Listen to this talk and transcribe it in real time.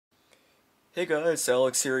Hey guys,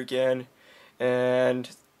 Alex here again, and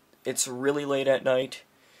it's really late at night,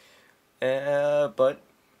 but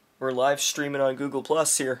we're live streaming on Google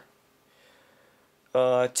Plus here.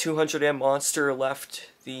 200M Monster left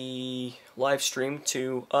the live stream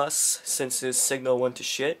to us since his signal went to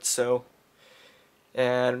shit,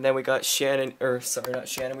 and then we got Shannon, or sorry, not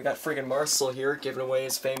Shannon, we got friggin' Marcel here giving away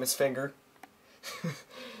his famous finger.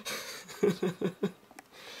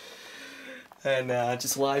 And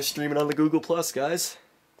just live streaming on the Google Plus, guys.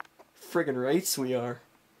 Friggin' rights we are.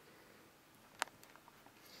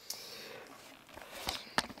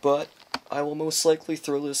 But I will most likely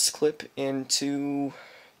throw this clip into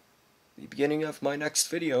the beginning of my next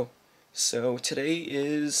video. So today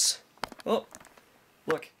is... oh,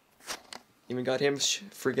 look. Even got him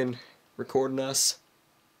friggin' recording us.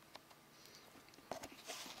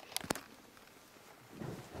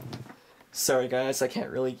 Sorry guys, I can't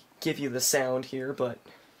really give you the sound here, but...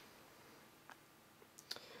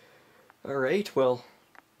 alright, well,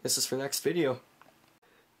 this is for next video.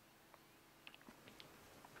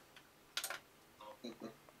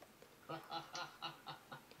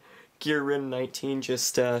 GearRin19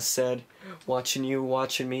 just said, watching you,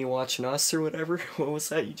 watching me, watching us, or whatever. What was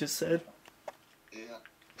that you just said? Yeah.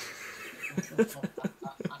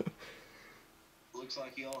 Looks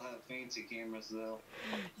like you all have fancy cameras, though.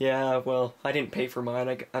 Yeah, well, I didn't pay for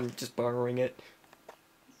mine. I'm just borrowing it.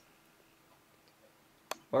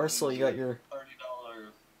 Marcel, you got your... $30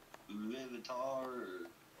 Vivitar, or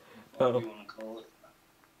oh. what do you want to call it?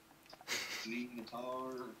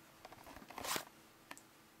 Vivitar.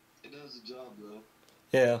 It does the job, though.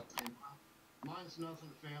 Yeah. Mine's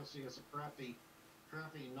nothing fancy. It's a crappy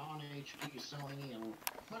non-HD Sony,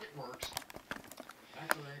 but it works.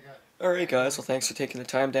 Actually, I got... alright guys, well thanks for taking the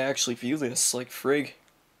time to actually view this, like frig.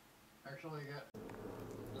 Actually, I got...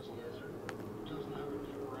 this lizard doesn't have a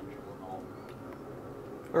differential at all.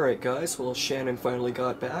 Alright guys, well Shannon finally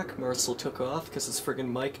got back. Marcel took off because his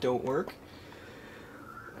friggin' mic don't work.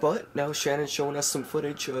 But now Shannon's showing us some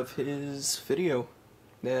footage of his video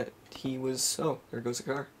that he was... oh, there goes a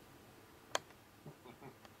car.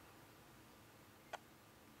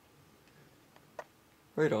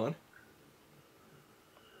 Right on.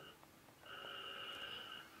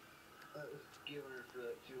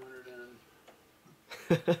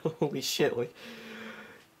 Holy shit, like,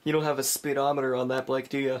 you don't have a speedometer on that bike,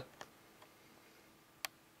 do you? No,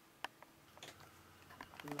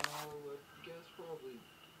 I guess probably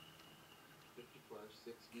 55,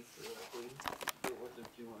 60 for that thing. Get what the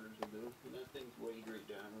 200s will do. And that thing's weighed right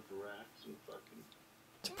down with the racks and fucking...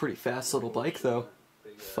 It's a pretty fast little bike, though.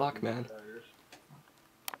 Fuck, man.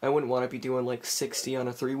 I wouldn't want to be doing like 60 on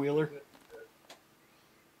a three-wheeler.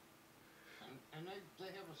 And they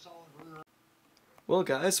have a solid rear. Well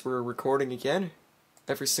guys, we're recording again.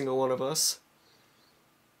 Every single one of us.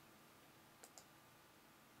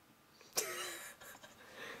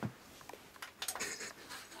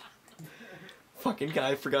 Fucking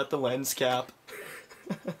guy forgot the lens cap.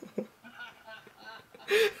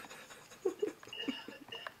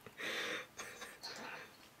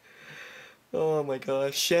 Oh my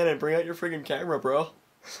gosh. Shannon, bring out your friggin' camera, bro.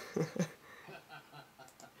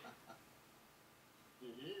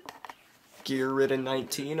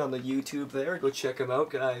 GearRidden19 on the YouTube there. Go check him out,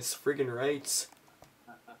 guys. Friggin' rights.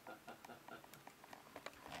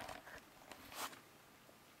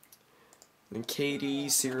 And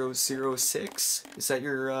KD006. Is that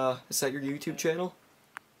your YouTube channel?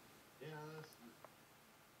 Yeah,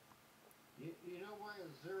 you know why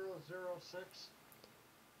it's 006?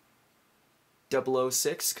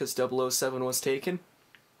 006, because 007 was taken?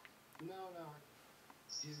 No.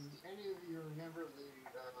 Do any of you remember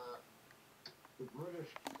the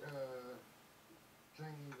British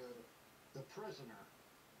thing, the Prisoner,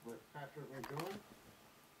 with Patrick McGowan?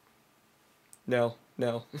 No.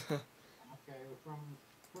 Okay,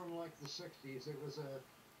 from like the 60s, it was a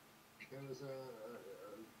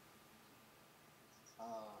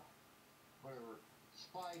whatever,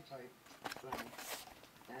 spy type thing.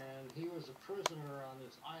 And he was a prisoner on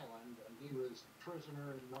this island, and he was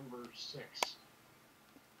prisoner number 6.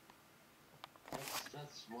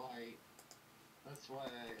 That's why I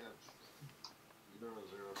have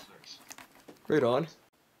 006. Right on.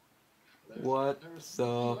 What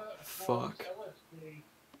the fuck?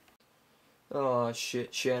 Oh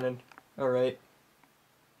shit, Shannon. Alright.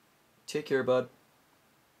 Take care, bud.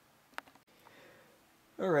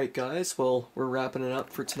 Alright guys, well, we're wrapping it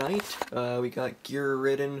up for tonight. We got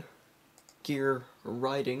GearRidden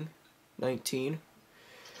 19.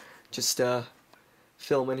 Just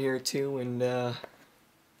filming here too and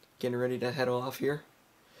getting ready to head off here.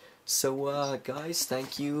 So, guys,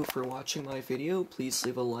 thank you for watching my video. Please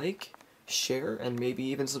leave a like, share, and maybe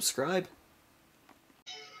even subscribe.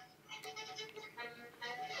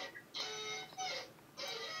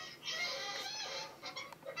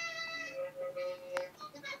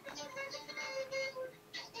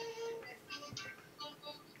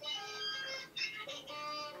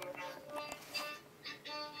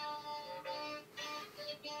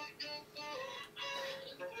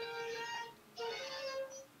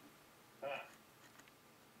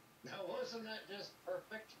 Now, wasn't that just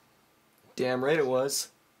perfect? Damn right it was.